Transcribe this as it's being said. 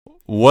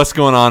What's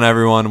going on,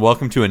 everyone?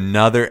 Welcome to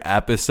another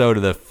episode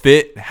of the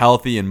Fit,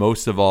 Healthy, and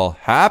most of all,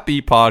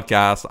 Happy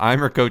podcast. I'm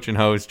your coach and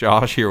host,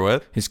 Josh, here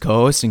with his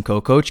co-host and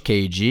co-coach,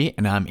 KG,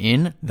 and I'm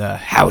in the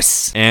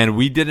house. And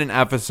we did an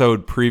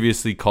episode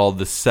previously called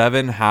The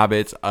 7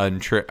 Habits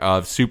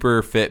of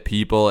Super Fit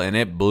People, and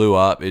it blew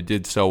up. It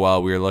did so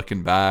well. We were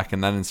looking back,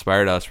 and that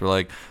inspired us. We're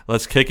like,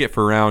 let's kick it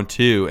for round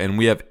 2. And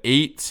we have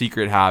 8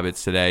 secret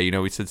habits today. You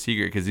know, we said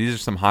secret because these are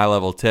some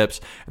high-level tips,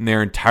 and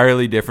they're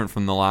entirely different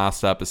from the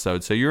last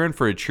episode. So you're in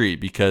for a treat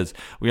because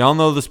we all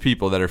know those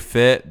people that are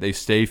fit, they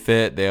stay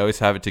fit, they always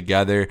have it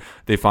together,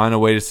 they find a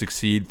way to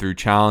succeed through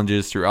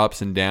challenges, through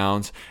ups and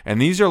downs,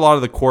 and these are a lot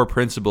of the core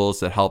principles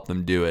that help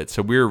them do it.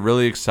 So we're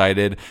really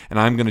excited, and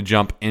I'm going to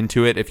jump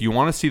into it. If you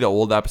want to see the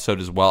old episode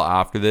as well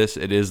after this,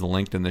 it is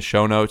linked in the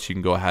show notes. You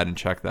can go ahead and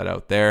check that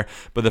out there.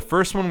 But the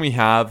first one we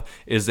have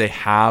is they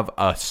have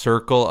a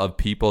circle of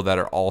people that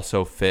are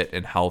also fit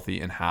and healthy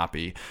and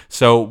happy.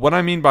 So what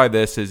I mean by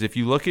this is if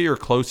you look at your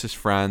closest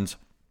friends,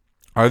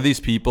 are these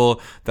people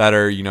that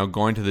are,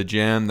 going to the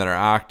gym, that are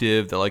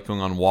active, that like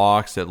going on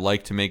walks, that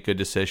like to make good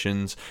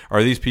decisions?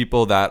 Are these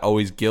people that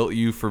always guilt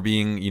you for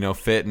being,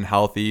 fit and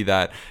healthy,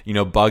 that,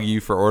 bug you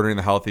for ordering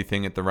the healthy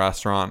thing at the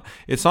restaurant?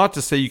 It's not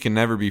to say you can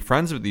never be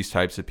friends with these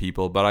types of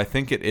people, but I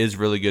think it is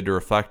really good to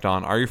reflect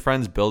on, are your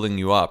friends building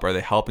you up? Are they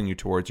helping you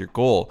towards your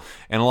goal?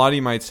 And a lot of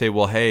you might say,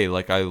 well, hey,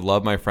 like I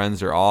love my friends.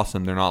 They're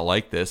awesome. They're not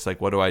like this.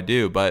 Like, what do I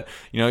do? But,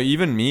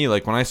 even me,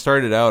 like when I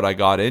started out, I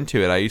got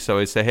into it. I used to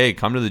always say, hey,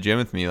 come to the gym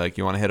with me.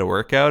 Like, you want to hit a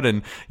workout?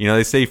 And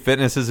they say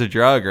fitness is a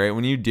drug, right?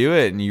 When you do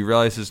it and you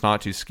realize it's not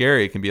too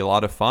scary, it can be a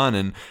lot of fun.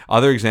 And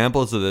other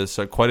examples of this,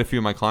 quite a few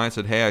of my clients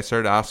said, hey, I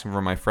started asking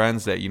for my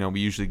friends that we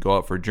usually go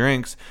out for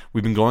drinks,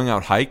 we've been going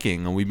out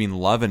hiking and we've been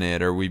loving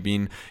it, or we've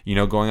been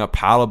going out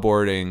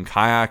paddleboarding,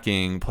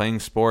 kayaking,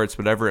 playing sports,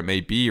 whatever it may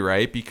be,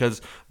 right?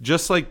 Because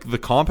just like the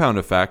compound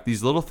effect,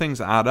 these little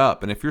things add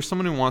up. And if you're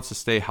someone who wants to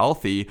stay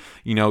healthy,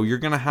 you're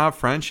going to have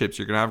friendships,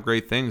 you're going to have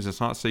great things. It's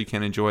not so you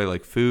can't enjoy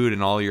like food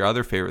and all your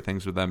other favorite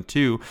things with them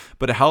too,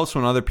 but it helps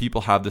when other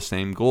people have the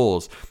same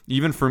goals.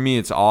 Even for me,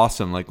 it's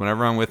awesome. Like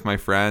whenever I'm with my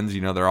friends,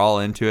 they're all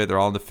into it. They're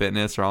all into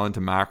fitness. They're all into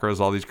macros,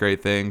 all these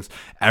great things.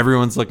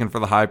 Everyone's looking for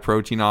the high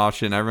protein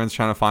option. Everyone's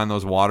trying to find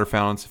those water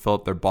fountains to fill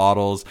up their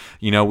bottles.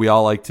 We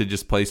all like to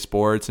just play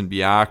sports and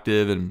be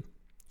active and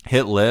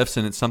hit lifts,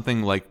 and it's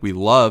something like we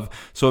love,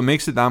 so it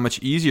makes it that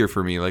much easier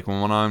for me. Like when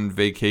I'm on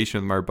vacation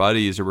with my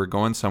buddies or we're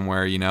going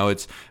somewhere,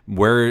 it's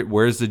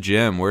where's the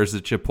gym, where's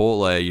the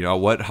Chipotle,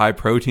 what high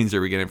proteins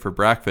are we getting for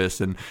breakfast?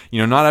 And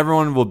not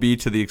everyone will be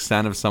to the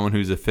extent of someone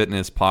who's a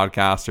fitness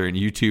podcaster and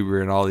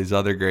YouTuber and all these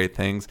other great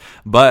things,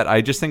 but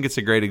I just think it's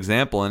a great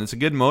example, and it's a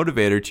good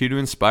motivator too, to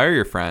inspire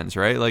your friends,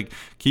 right? Like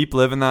keep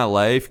living that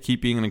life,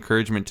 keep being an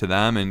encouragement to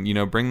them,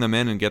 and bring them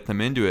in and get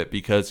them into it,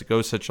 because it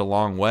goes such a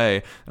long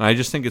way. And I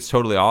just think it's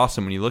totally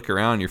awesome when you look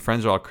around, your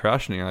friends are all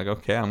crushing it. You're like,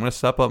 okay, I'm going to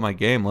step up my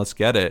game. Let's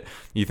get it.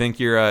 You think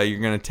you're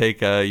going to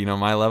take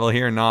my level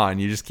here? Not. And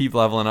you just keep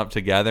leveling up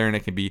together, and it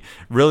can be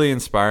really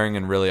inspiring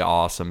and really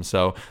awesome.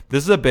 So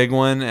this is a big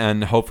one,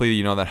 and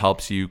hopefully that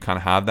helps you kind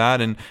of have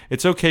that. And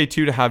it's okay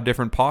too to have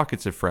different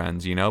pockets of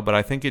friends, but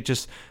I think it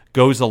just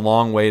goes a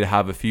long way to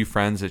have a few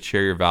friends that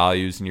share your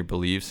values and your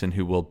beliefs and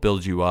who will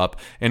build you up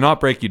and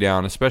not break you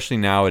down. Especially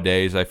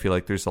nowadays, I feel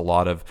like there's a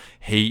lot of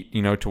hate,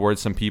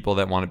 towards some people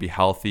that want to be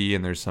healthy,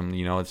 and there's some,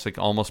 it's like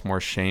almost more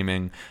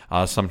shaming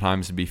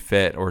sometimes to be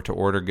fit or to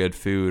order good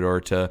food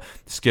or to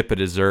skip a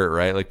dessert,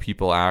 right? Like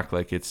people act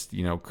like it's,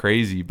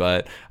 crazy,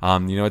 but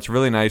it's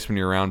really nice when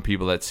you're around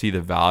people that see the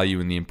value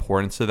and the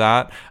importance of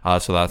that.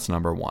 So that's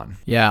number one.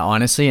 Yeah,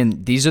 honestly,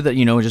 and these are the,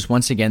 just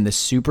once again, the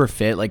super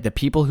fit, like the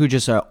people who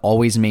just are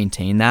always maintain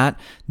that.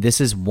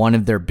 This is one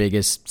of their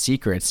biggest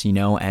secrets,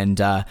 and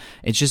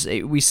it's just,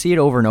 we see it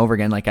over and over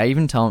again. Like I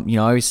even tell them, I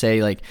always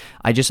say, like,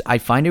 I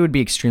find it would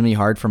be extremely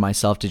hard for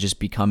myself to just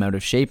become out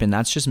of shape. And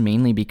that's just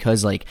mainly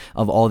because like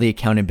of all the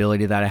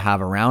accountability that I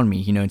have around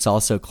me. It's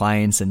also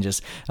clients and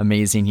just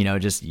amazing,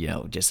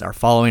 just our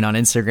following on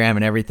Instagram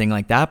and everything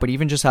like that. But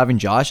even just having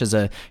Josh as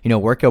a,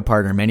 workout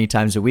partner many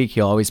times a week,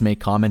 he'll always make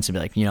comments and be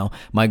like,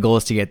 my goal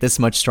is to get this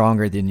much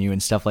stronger than you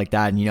and stuff like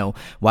that. And,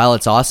 while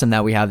it's awesome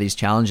that we have these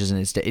challenges and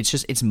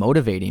it's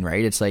motivating,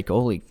 right? It's like,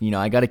 holy,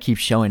 I got to keep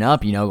showing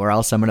up, or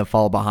else I'm going to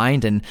fall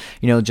behind. And,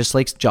 just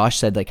like Josh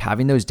said, like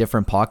having those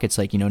different pockets,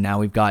 like, now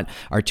we've got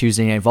our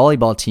Tuesday night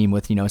volleyball team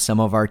with, some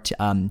of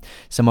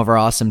our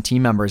awesome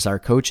team members, our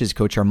coaches,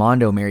 Coach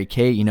Armando, Mary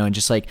Kate, and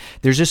just like,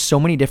 there's just so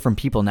many different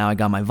people. Now I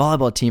got my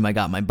volleyball team, I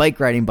got my bike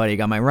riding buddy, I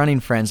got my running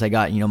friends, I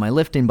got, my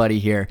lifting buddy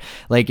here.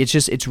 Like,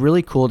 it's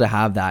really cool to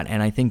have that.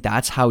 And I think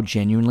that's how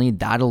genuinely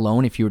that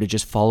alone, if you were to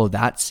just follow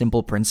that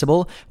simple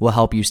principle, will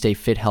help you stay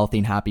fit, healthy,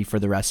 and happy for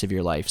the rest of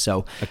your life.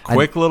 So a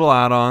quick little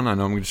add-on. I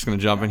know I'm just going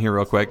to jump in here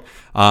real quick.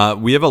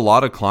 We have a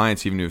lot of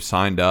clients even who've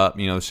signed up,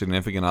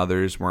 significant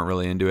others weren't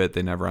really into it.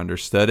 They never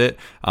understood it.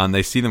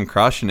 They see them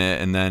crushing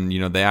it, and then,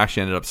 they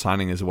actually ended up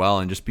signing as well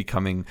and just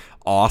becoming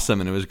awesome.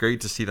 And it was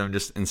great to see them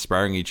just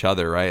inspiring each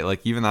other, right?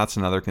 Like even that's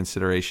another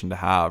consideration to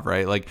have,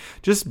 right? Like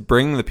just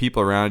bring the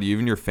people around you,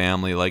 even your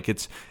family. Like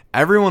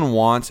everyone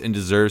wants and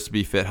deserves to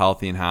be fit,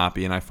 healthy, and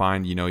happy. And I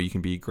find, you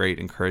can be great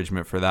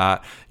encouragement for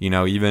that.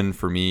 Even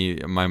for me,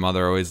 my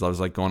mother always loves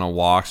like going on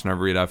walks.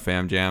 Whenever we'd have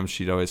fam jams,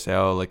 she'd always say,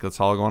 oh, like, let's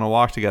all go on a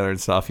walk together and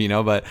stuff,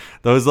 but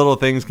those little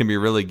things can be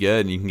really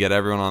good, and you can get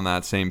everyone on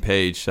that same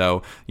page.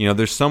 So,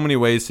 there's so many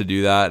ways to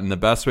do that. And the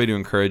best way to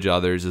encourage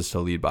others is to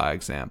lead by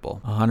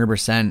example.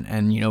 100%.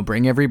 And,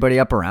 bring everybody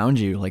up around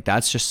you. Like,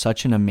 that's just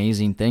such an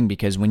amazing thing,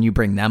 because when you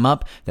bring them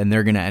up, then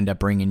they're going to end up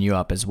bringing you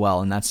up as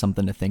well. And that's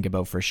something to think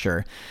about for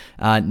sure.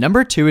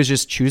 Number 2 is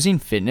just choosing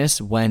fitness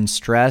when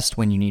stressed,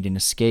 when you need an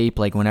escape,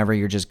 like whenever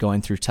you're just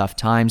going through tough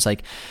times,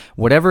 like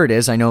whatever it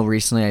is. I know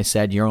recently I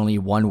said you're only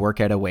one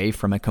workout away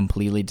from a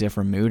completely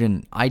different mood.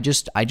 And I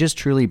just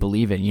truly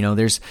believe it.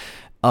 There's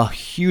a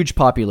huge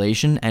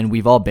population, and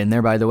we've all been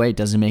there, by the way. It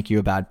doesn't make you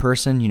a bad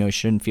person. You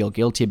shouldn't feel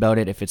guilty about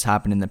it if it's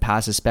happened in the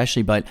past,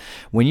 especially. But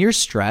when you're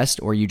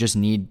stressed or you just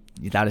need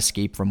that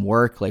escape from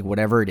work, like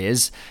whatever it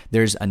is,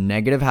 there's a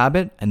negative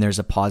habit and there's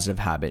a positive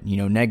habit.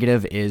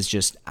 Negative is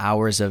just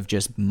hours of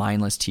just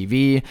mindless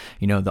TV,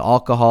 the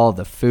alcohol,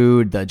 the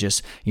food, the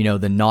just,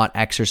 the not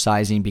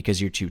exercising because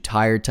you're too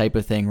tired type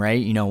of thing,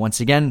 right? Once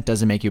again,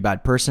 doesn't make you a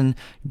bad person,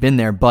 been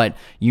there, but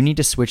you need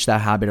to switch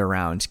that habit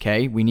around,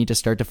 okay? We need to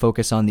start to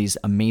focus on these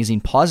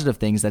amazing positive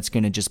things that's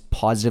going to just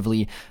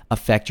positively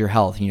affect your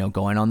health,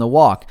 going on the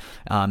walk,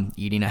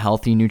 eating a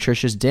healthy,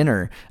 nutritious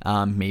dinner,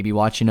 maybe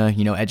watching a,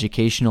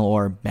 educational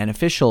or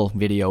beneficial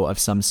video of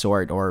some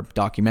sort, or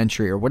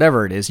documentary, or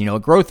whatever it is, a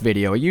growth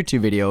video, a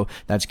YouTube video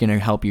that's going to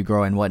help you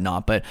grow and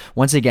whatnot. But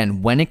once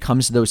again, when it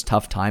comes to those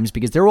tough times,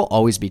 because there will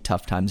always be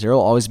tough times, there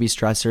will always be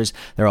stressors,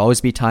 there will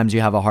always be times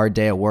you have a hard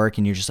day at work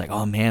and you're just like,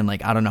 oh man,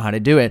 like I don't know how to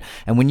do it.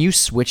 And when you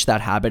switch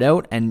that habit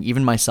out, and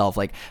even myself,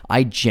 like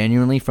I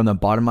genuinely, from the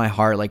bottom of my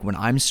heart, like when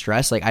I'm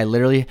stressed, like I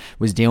literally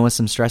was dealing with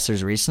some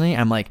stressors recently,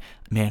 I'm like,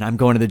 man, I'm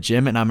going to the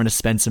gym and I'm going to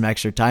spend some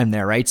extra time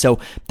there, right? So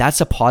that's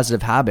a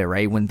positive habit,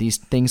 right? When these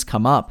things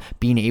come up,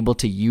 being able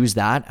to use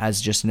that as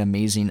just an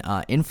amazing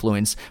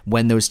influence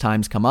when those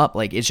times come up,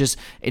 like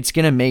it's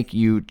going to make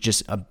you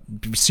just a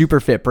super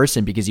fit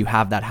person because you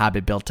have that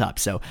habit built up.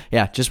 So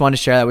yeah, just want to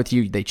share that with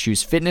you. They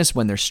choose fitness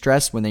when they're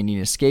stressed, when they need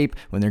an escape,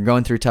 when they're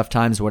going through tough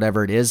times,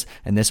 whatever it is.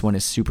 And this one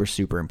is super,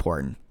 super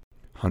important.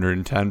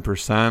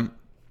 110%.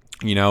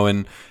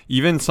 And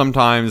even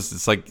sometimes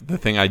it's like the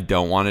thing I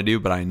don't want to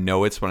do, but I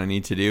know it's what I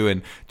need to do.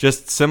 And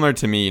just similar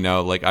to me,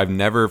 like I've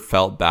never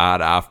felt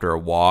bad after a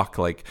walk.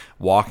 Like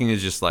walking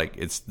is just like,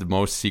 it's the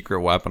most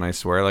secret weapon, I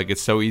swear. Like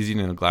it's so easy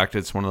to neglect.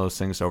 It's one of those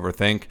things to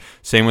overthink.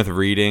 Same with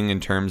reading in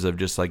terms of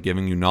just like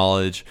giving you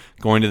knowledge,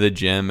 going to the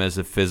gym as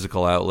a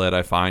physical outlet.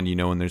 I find,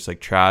 when there's like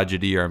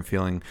tragedy or I'm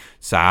feeling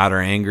sad or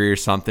angry or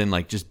something,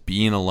 like just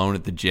being alone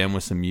at the gym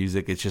with some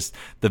music, it's just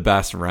the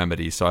best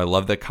remedy. So I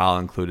love that Kyle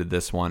included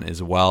this one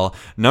as well.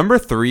 Number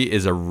 3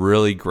 is a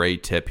really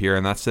great tip here,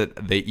 and that's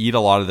that they eat a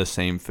lot of the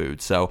same food.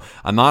 So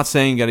I'm not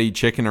saying you got to eat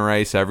chicken and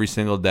rice every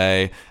single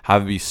day,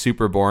 have it be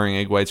super boring,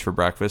 egg whites for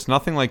breakfast,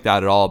 nothing like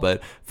that at all,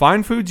 but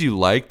find foods you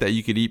like that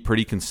you could eat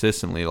pretty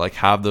consistently, like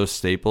have those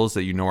staples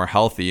that are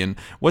healthy. And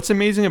what's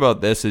amazing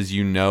about this is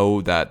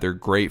that they're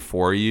great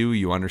for you,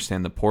 you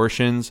understand the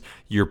portions,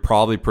 you're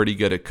probably pretty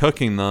good at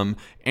cooking them,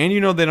 and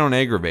they don't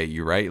aggravate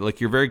you, right? Like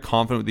you're very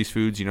confident with these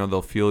foods,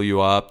 they'll fuel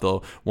you up,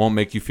 won't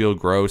make you feel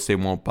gross, they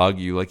won't bug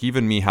you. Like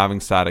even me having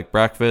static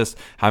breakfast,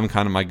 having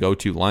kind of my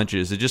go-to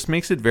lunches, it just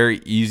makes it very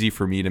easy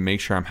for me to make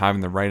sure I'm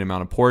having the right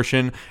amount of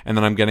portion and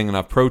then I'm getting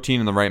enough protein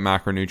and the right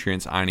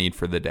macronutrients I need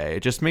for the day.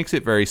 It just makes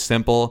it very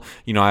simple.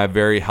 I have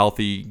very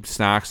healthy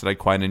snacks that I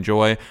quite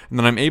enjoy, and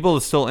then I'm able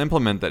to still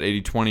implement that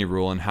 80-20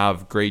 rule and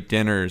have great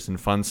dinners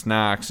and fun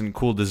snacks and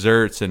cool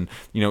desserts and,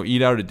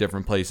 eat out at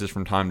different places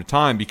from time to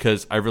time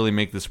because I really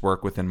make this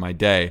work within my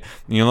day.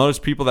 You'll notice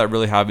people that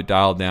really have it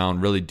dialed down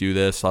really do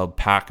this. I'll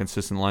pack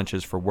consistent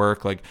lunches for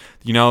work. Like,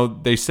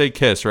 they say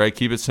KISS, right?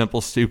 Keep it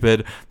simple,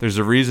 stupid. There's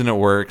a reason it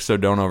works, so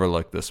don't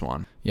overlook this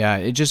one. Yeah,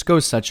 it just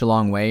goes such a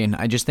long way. And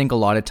I just think a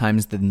lot of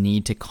times the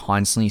need to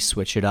constantly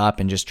switch it up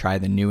and just try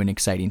the new and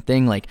exciting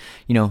thing. Like,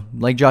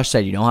 like Josh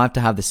said, you don't have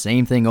to have the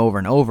same thing over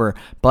and over,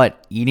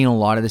 but eating a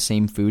lot of the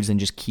same foods and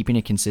just keeping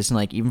it consistent.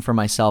 Like even for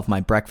myself, my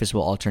breakfast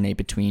will alternate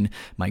between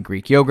my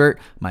Greek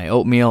yogurt, my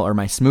oatmeal, or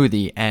my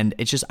smoothie. And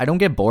it's just, I don't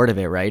get bored of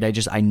it, right?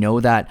 I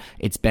know that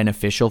it's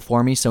beneficial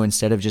for me. So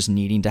instead of just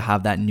needing to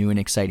have that new and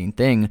exciting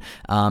thing,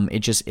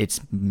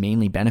 it's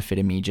mainly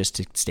benefited me just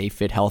to stay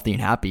fit, healthy,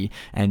 and happy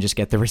and just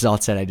get the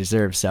results that I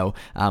deserve. So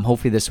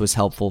hopefully this was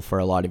helpful for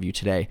a lot of you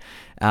today.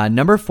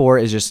 Number 4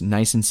 is just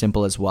nice and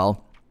simple as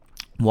well.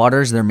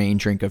 Water is their main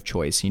drink of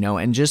choice,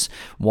 and just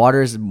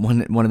water is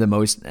one of the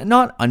most,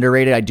 not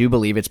underrated. I do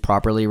believe it's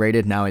properly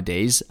rated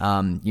nowadays.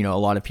 A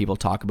lot of people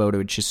talk about it,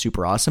 which is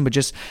super awesome. But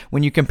just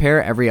when you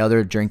compare every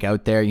other drink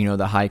out there,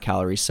 the high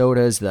calorie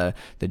sodas, the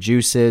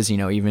juices,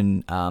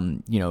 even,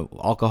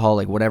 alcohol,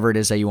 like whatever it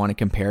is that you want to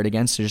compare it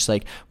against. So just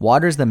like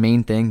water is the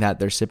main thing that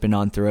they're sipping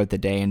on throughout the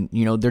day. And,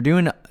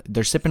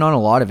 they're sipping on a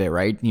lot of it,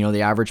 right?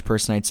 The average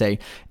person, I'd say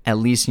at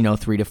least,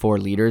 3 to 4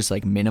 liters,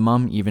 like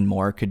minimum, even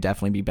more could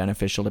definitely be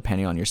beneficial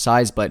depending on your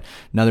size, but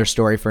another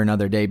story for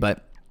another day.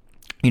 But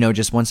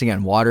just once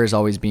again, water is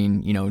always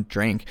being,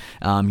 drank.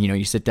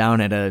 You sit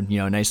down at a,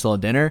 nice little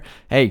dinner.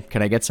 Hey,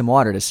 could I get some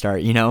water to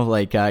start?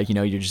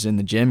 You're just in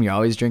the gym. You're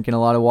always drinking a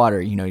lot of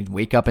water. You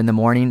wake up in the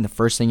morning. The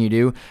first thing you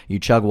do, you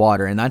chug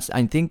water. And I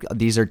think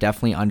these are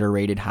definitely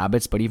underrated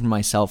habits. But even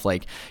myself, I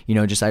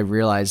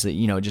realized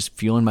that, just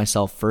fueling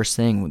myself first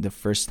thing, the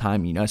first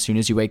time, as soon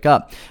as you wake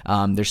up,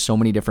 there's so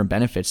many different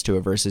benefits to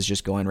it versus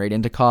just going right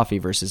into coffee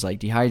versus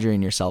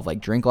dehydrating yourself.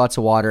 Drink lots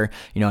of water.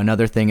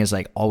 Another thing is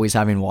always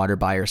having water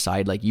by your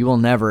side. You will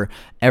never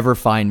ever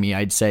find me,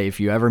 I'd say, if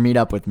you ever meet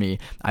up with me,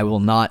 I will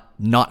not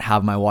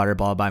have my water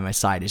bottle by my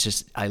side. It's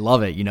just, I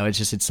love it.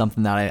 It's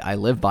something that I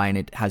live by, and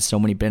it has so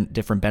many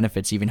different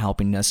benefits, even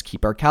helping us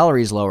keep our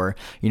calories lower,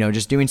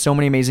 just doing so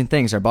many amazing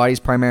things. Our body's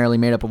primarily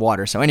made up of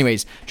water. So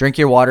anyways, drink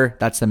your water.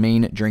 That's the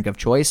main drink of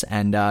choice.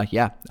 And I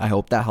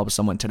hope that helps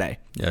someone today.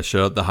 Yeah,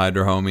 shout out the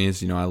Hydro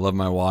Homies. I love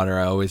my water.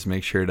 I always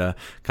make sure to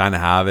kind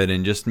of have it,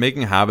 and just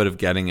making a habit of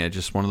getting it.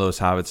 Just one of those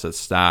habits that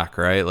stack,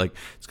 right?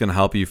 It's going to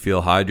help you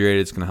feel hydrated.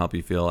 It's going to help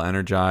you feel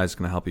energized. It's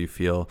going to help you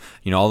feel,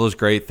 all those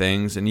great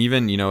things. And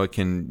even, it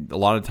can, a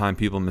lot of time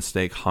people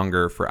mistake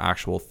hunger for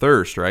actual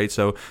thirst, right?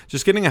 So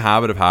just getting a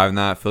habit of having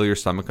that, fill your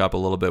stomach up a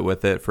little bit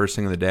with it. First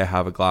thing of the day,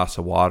 have a glass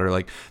of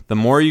water. The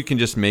more you can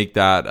just make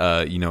that,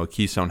 a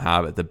keystone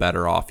habit, the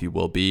better off you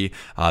will be.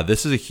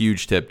 This is a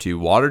huge tip too.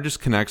 Water just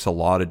connects a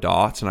lot of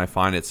dots. And I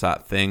find it's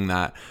that thing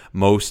that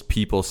most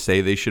people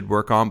say they should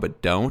work on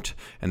but don't,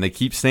 and they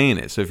keep saying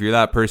it. So if you're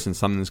that person,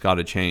 something's got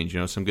to change.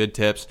 Some good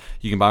tips: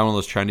 you can buy one of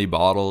those trendy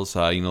bottles,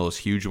 those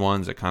huge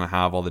ones that kind of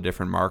have all the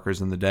different markers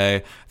in the day.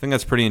 I think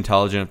that's pretty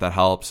intelligent if that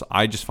helps.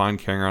 I just find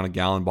carrying around a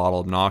gallon bottle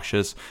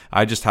obnoxious.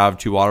 I just have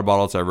 2 water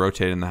bottles I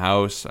rotate in the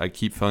house. I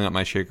keep filling up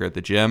my shaker at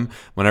the gym.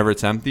 Whenever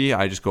it's empty,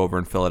 I just go over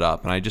and fill it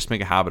up, and I just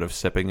make a habit of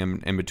sipping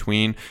in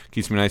between.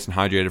 Keeps me nice and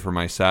hydrated for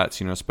my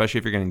sets, especially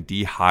if you're getting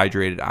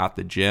dehydrated at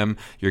the gym.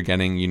 You're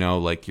getting,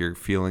 you're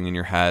feeling in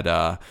your head,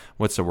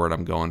 what's the word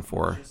I'm going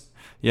for?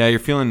 Yeah, you're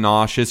feeling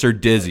nauseous or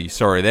dizzy.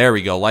 Sorry, there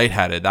we go.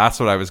 Lightheaded. That's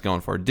what I was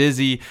going for.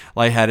 Dizzy,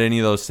 lightheaded, any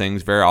of those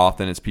things. Very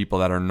often it's people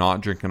that are not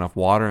drinking enough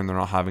water and they're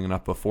not having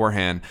enough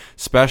beforehand.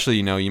 Especially,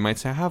 you might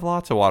say, I have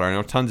lots of water. I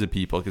know tons of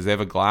people because they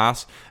have a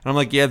glass. And I'm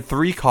like, you had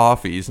 3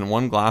 coffees and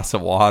 1 glass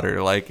of water.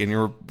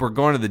 And we're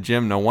going to the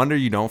gym. No wonder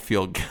you don't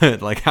feel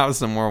good. Have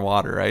some more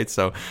water, right?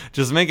 So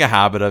just make a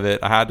habit of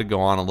it. I had to go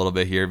on a little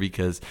bit here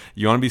because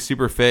you want to be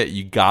super fit.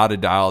 You got to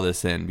dial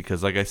this in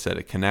because, like I said,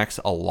 it connects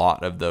a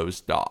lot of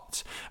those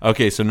dots.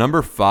 Okay. So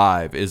number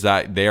 5 is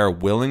that they are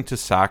willing to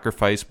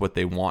sacrifice what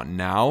they want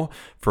now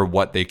for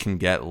what they can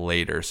get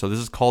later. So this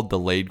is called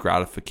delayed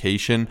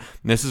gratification.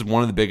 And this is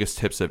one of the biggest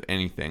tips of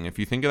anything. If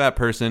you think of that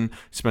person who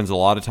spends a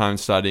lot of time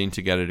studying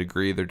to get a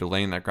degree, they're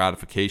delaying that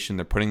gratification,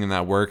 they're putting in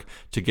that work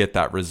to get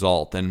that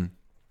result. And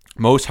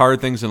most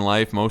hard things in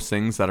life, most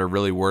things that are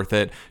really worth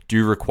it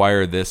do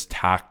require this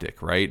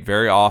tactic, right?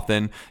 Very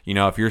often,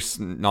 if you're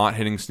not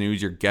hitting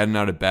snooze, you're getting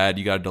out of bed,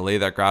 you got to delay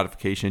that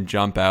gratification,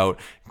 jump out,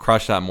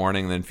 crush that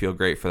morning, and then feel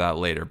great for that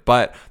later.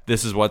 But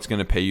this is what's going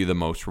to pay you the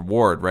most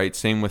reward, right?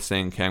 Same with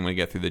saying, okay, I'm going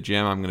to get through the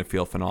gym. I'm going to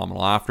feel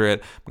phenomenal after it.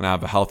 I'm going to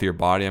have a healthier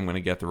body. I'm going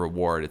to get the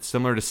reward. It's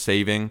similar to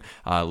saving,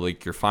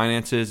 your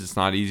finances. It's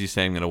not easy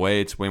saving it away.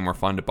 It's way more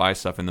fun to buy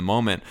stuff in the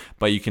moment,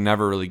 but you can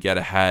never really get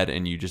ahead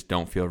and you just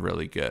don't feel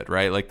really good,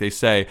 right? They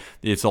say,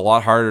 it's a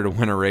lot harder to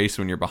win a race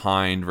when you're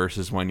behind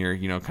versus when you're,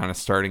 kind of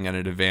starting at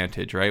an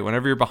advantage, right?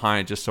 Whenever you're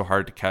behind, it's just so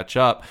hard to catch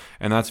up.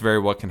 And that's very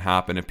what can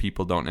happen if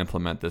people don't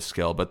implement this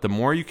skill. But the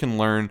more you can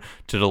learn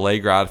to delay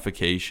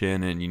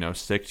gratification and,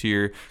 stick to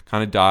your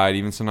kind of diet,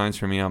 even sometimes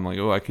for me, I'm like,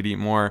 oh, I could eat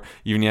more.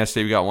 Even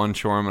yesterday, we got 1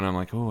 shawarma and I'm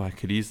like, oh, I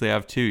could easily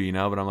have 2,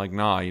 but I'm like,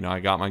 nah, I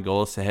got my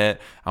goals to hit.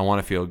 I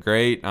want to feel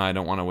great. I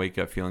don't want to wake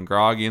up feeling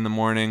groggy in the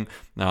morning.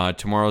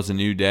 Tomorrow's a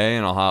new day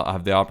and I'll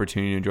have the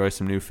opportunity to enjoy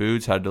some new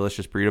foods, had a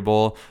delicious burrito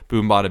bowl,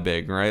 boom, bada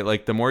big,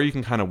 right? The more you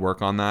can kind of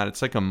work on that,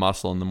 it's like a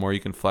muscle, and the more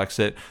you can flex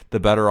it, the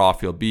better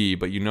off you'll be.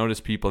 But you notice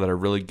people that are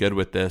really good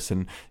with this,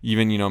 and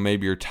even,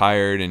 maybe you're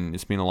tired and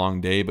it's been a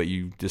long day, but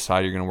you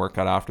decide you're going to work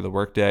out after the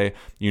work day,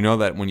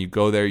 that when you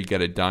go there, you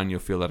get it done, you'll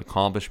feel that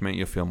accomplishment,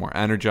 you'll feel more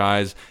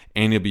energized,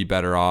 and you'll be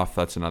better off.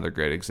 That's another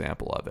great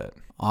example of it.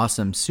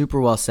 Awesome.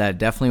 Super well said.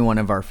 Definitely one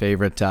of our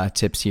favorite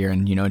tips here.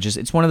 And,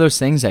 it's one of those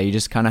things that you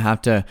just kind of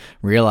have to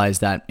realize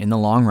that in the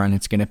long run,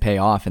 it's going to pay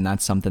off. And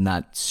that's something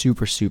that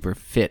super, super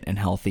fit and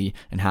healthy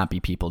and happy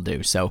people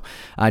do. So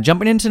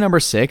jumping into number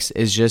 6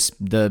 is just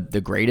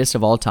the greatest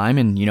of all time.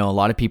 And, a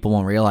lot of people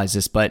won't realize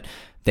this, but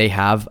they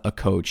have a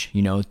coach,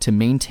 to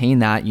maintain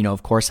that,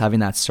 of course, having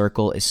that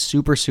circle is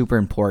super, super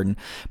important.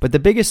 But the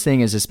biggest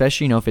thing is,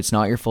 especially, if it's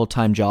not your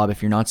full-time job,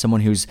 if you're not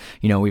someone who's,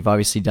 we've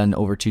obviously done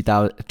over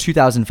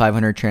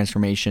 2,500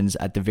 transformations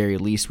at the very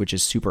least, which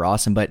is super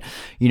awesome. But,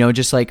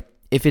 just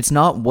if it's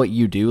not what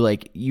you do,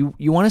 like you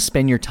want to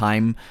spend your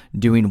time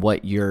doing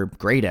what you're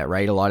great at,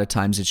 right? A lot of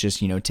times it's just,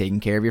 taking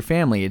care of your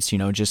family. It's,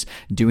 just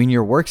doing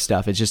your work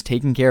stuff. It's just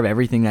taking care of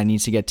everything that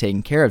needs to get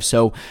taken care of.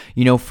 So,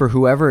 for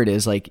whoever it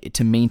is, like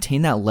to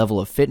maintain that level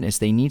of fitness,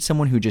 they need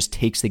someone who just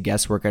takes the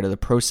guesswork out of the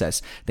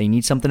process. They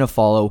need something to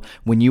follow.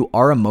 When you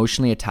are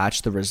emotionally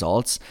attached to the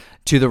results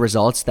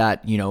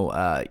that,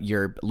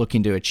 you're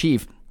looking to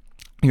achieve,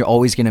 you're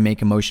always going to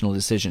make emotional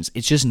decisions.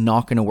 It's just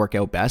not going to work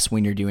out best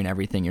when you're doing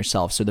everything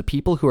yourself. So the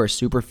people who are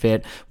super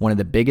fit, one of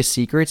the biggest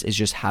secrets is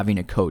just having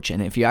a coach.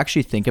 And if you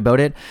actually think about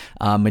it,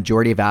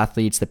 majority of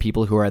athletes, the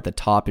people who are at the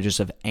top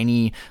just of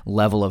any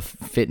level of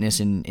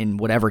fitness in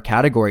whatever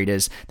category it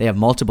is, they have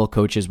multiple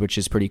coaches, which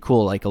is pretty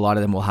cool. Like a lot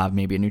of them will have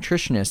maybe a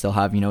nutritionist. They'll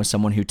have,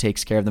 someone who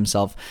takes care of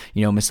themselves,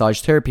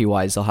 massage therapy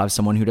wise. They'll have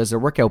someone who does their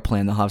workout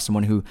plan. They'll have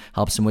someone who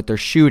helps them with their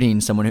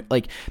shooting. Someone who,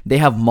 they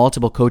have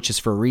multiple coaches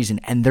for a reason,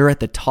 and they're at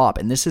the top.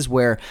 And this is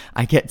where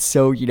I get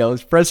so,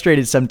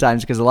 frustrated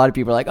sometimes, because a lot of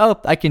people are like, oh,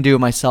 I can do it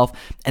myself.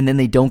 And then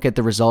they don't get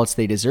the results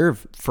they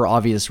deserve for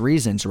obvious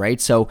reasons,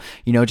 right? So,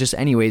 just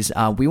anyways,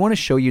 we want to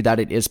show you that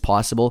it is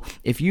possible.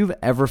 If you've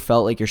ever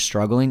felt like you're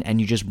struggling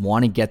and you just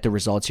want to get the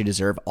results you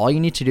deserve, all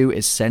you need to do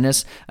is send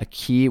us a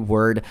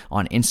keyword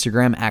on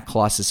Instagram at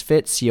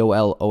ColossusFit,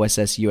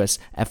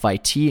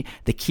 COLOSSUSFIT.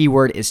 The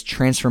keyword is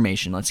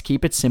transformation. Let's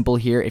keep it simple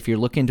here. If you're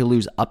looking to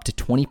lose up to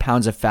 20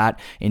 pounds of fat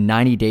in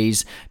 90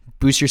 days,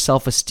 boost your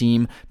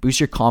self-esteem,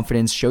 boost your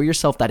confidence, show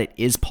yourself that it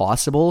is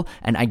possible.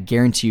 And I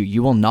guarantee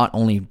you will not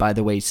only, by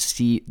the way,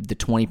 see the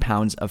 20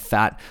 pounds of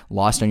fat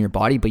lost on your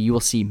body, but you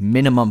will see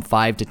minimum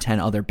 5 to 10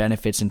 other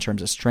benefits in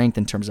terms of strength,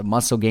 in terms of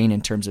muscle gain,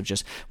 in terms of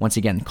just, once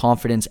again,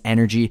 confidence,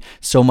 energy,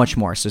 so much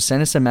more. So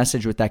send us a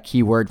message with that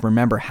keyword.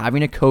 Remember,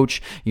 having a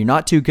coach, you're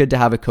not too good to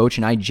have a coach.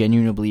 And I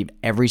genuinely believe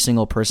every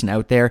single person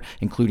out there,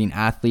 including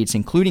athletes,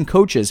 including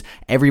coaches,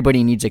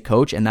 everybody needs a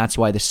coach. And that's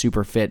why the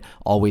super fit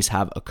always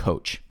have a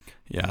coach.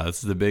 Yeah, this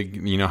is the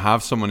big,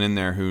 have someone in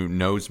there who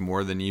knows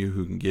more than you,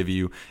 who can give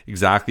you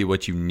exactly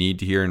what you need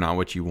to hear, not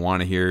what you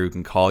want to hear, who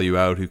can call you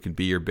out, who can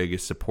be your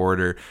biggest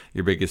supporter,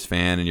 your biggest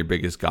fan, and your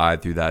biggest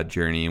guide through that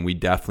journey. And we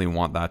definitely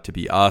want that to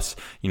be us.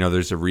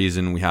 There's a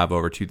reason we have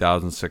over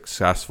 2,000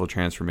 successful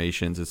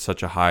transformations. It's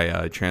such a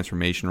high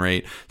transformation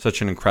rate,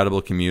 such an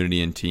incredible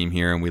community and team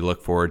here, and we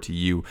look forward to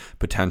you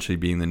potentially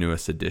being the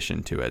newest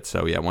addition to it.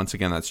 So yeah, once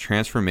again, that's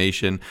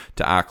transformation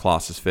to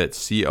 @ColossusFit,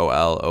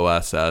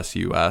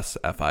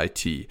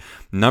 COLOSSUSFIT.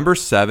 Number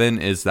 7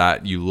 is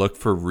that you look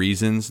for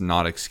reasons,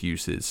 not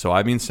excuses. So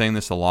I've been saying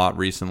this a lot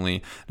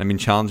recently. I've been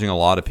challenging a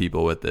lot of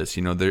people with this.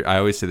 I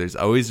always say there's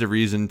always a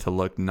reason to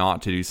look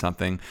not to do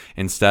something.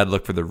 Instead,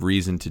 look for the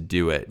reason to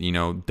do it.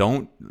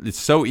 It's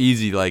so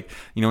easy.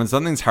 When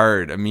something's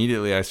hard,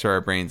 immediately I start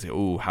our brains,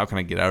 oh, how can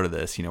I get out of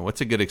this?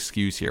 What's a good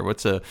excuse here?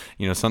 What's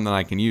something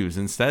I can use?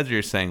 Instead,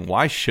 you're saying,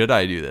 why should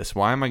I do this?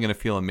 Why am I going to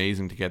feel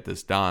amazing to get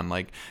this done?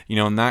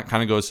 And that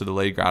kind of goes to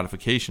delayed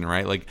gratification,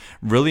 right?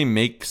 Really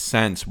make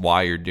sense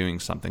why you're doing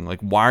something.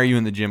 Why are you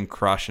in the gym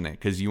crushing it?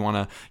 Because you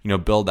want to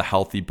build a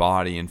healthy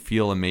body and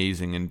feel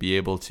amazing and be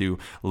able to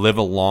live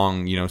a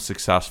long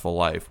successful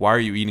life. Why are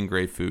you eating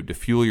great food? To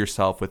fuel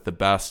yourself with the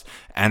best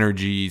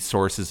energy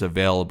sources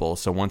available,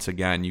 so once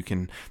again you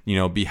can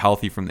be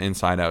healthy from the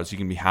inside out, so you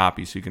can be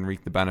happy, so you can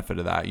reap the benefit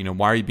of that.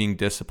 Why are you being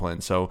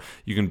disciplined? So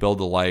you can build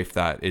a life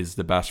that is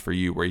the best for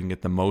you, where you can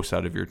get the most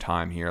out of your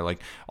time here.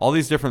 All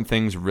these different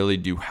things really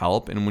do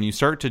help. And when you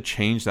start to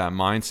change that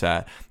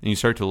mindset and you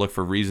start to look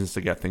for reasons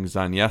to get things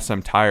done, yes,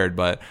 I'm tired,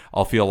 but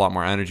I'll feel a lot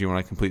more energy when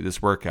I complete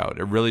this workout.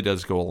 It really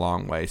does go a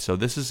long way. So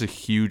this is a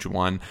huge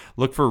one.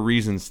 Look for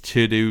reasons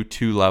to do,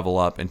 to level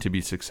up, and to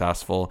be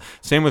successful.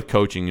 Same with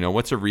coaching.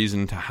 What's a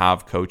reason to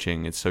have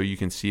coaching? It's so you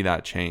can see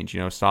that change.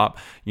 Stop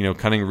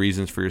cutting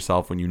reasons for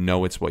yourself when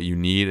it's what you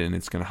need, and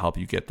it's going to help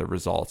you get the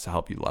results to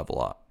help you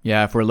level up.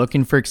 Yeah, if we're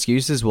looking for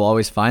excuses, we'll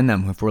always find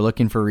them. If we're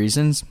looking for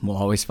reasons, we'll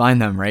always find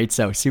them, right?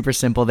 So super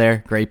simple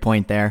there. Great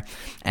point there.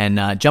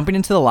 And jumping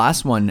into the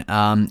last one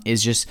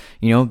is just,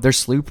 their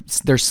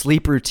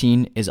sleep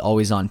routine is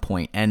always on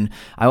point. And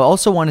I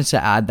also wanted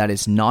to add that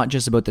it's not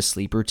just about the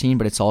sleep routine,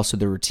 but it's also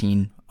the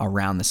routine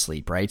around the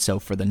sleep, right? So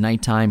for the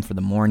nighttime, for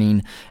the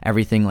morning,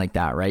 everything like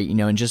that, right?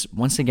 And just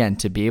once again,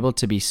 to be able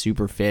to be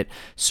super fit,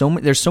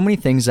 there's so many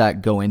things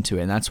that go into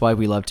it. And that's why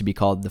we love to be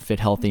called the Fit,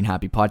 Healthy, and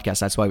Happy podcast.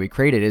 That's why we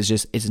created it.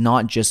 It's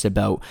not just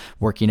about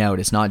working out.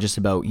 It's not just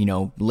about,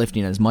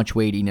 lifting as much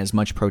weight, eating as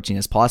much protein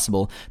as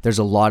possible. There's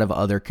a lot of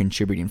other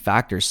contributing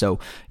factors. So,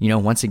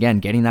 once again,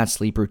 getting that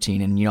sleep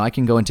routine, and, I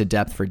can go into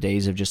depth for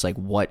days of just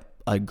what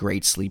a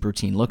great sleep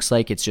routine looks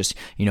like. It's just,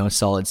 a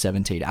solid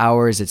 7 to 8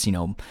 hours. It's,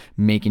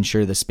 making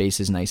sure the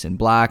space is nice and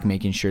black,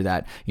 making sure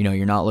that,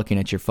 you're not looking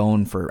at your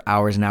phone for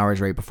hours and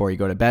hours right before you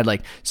go to bed.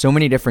 So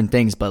many different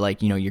things,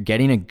 but you're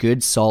getting a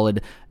good,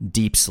 solid,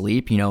 deep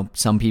sleep.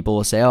 Some people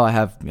will say, oh, I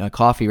have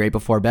coffee right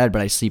before bed,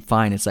 but I sleep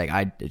fine. It's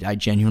I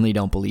genuinely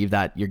don't believe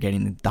that you're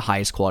getting the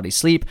highest quality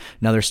sleep.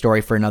 Another story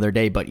for another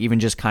day, but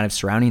even just kind of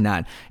surrounding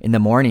that in the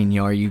morning,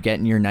 are you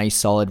getting your nice,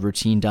 solid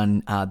routine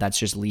done that's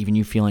just leaving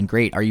you feeling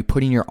great? Are you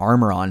putting your armor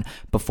armor on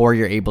before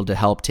you're able to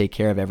help take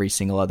care of every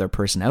single other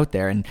person out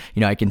there. And,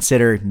 I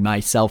consider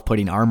myself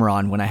putting armor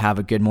on when I have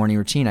a good morning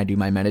routine. I do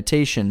my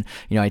meditation,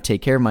 I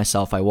take care of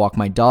myself. I walk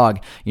my dog,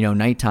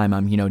 nighttime,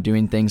 I'm,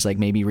 doing things like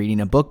maybe reading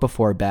a book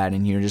before bed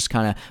and, just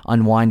kind of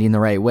unwinding the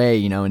right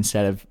way,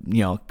 instead of,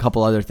 a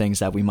couple other things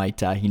that we might,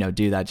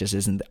 do that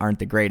just aren't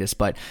the greatest.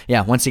 But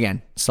yeah, once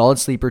again, solid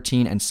sleep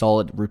routine and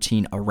solid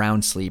routine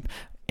around sleep,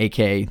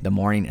 aka the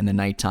morning and the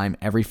nighttime.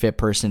 Every fit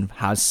person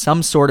has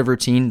some sort of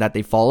routine that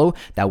they follow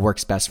that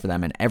works best for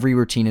them. And every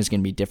routine is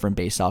going to be different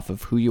based off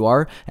of who you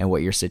are and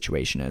what your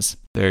situation is.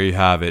 There you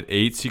have it.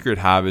 8 secret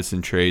habits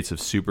and traits of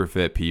super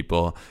fit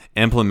people.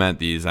 Implement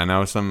these. I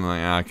know some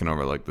like, I can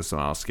overlook this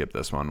one. I'll skip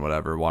this one,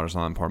 whatever. Water's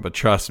not important. But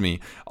trust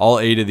me, all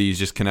 8 of these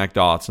just connect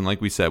dots. And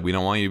like we said, we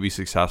don't want you to be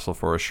successful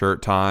for a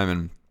short time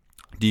and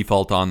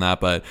default on that,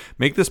 but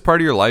make this part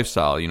of your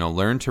lifestyle.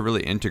 Learn to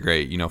really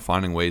integrate,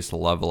 finding ways to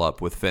level up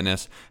with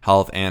fitness,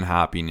 health, and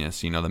happiness,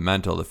 the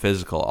mental, the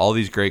physical, all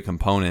these great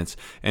components,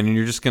 and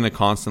you're just going to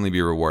constantly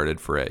be rewarded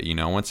for it.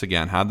 Once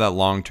again, have that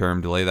long-term,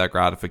 delay that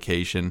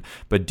gratification,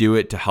 but do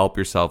it to help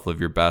yourself live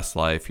your best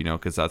life,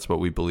 because that's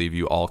what we believe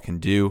you all can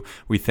do.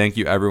 We thank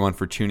you everyone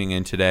for tuning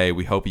in today.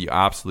 We hope you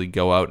absolutely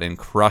go out and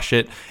crush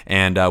it,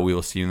 and we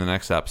will see you in the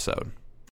next episode.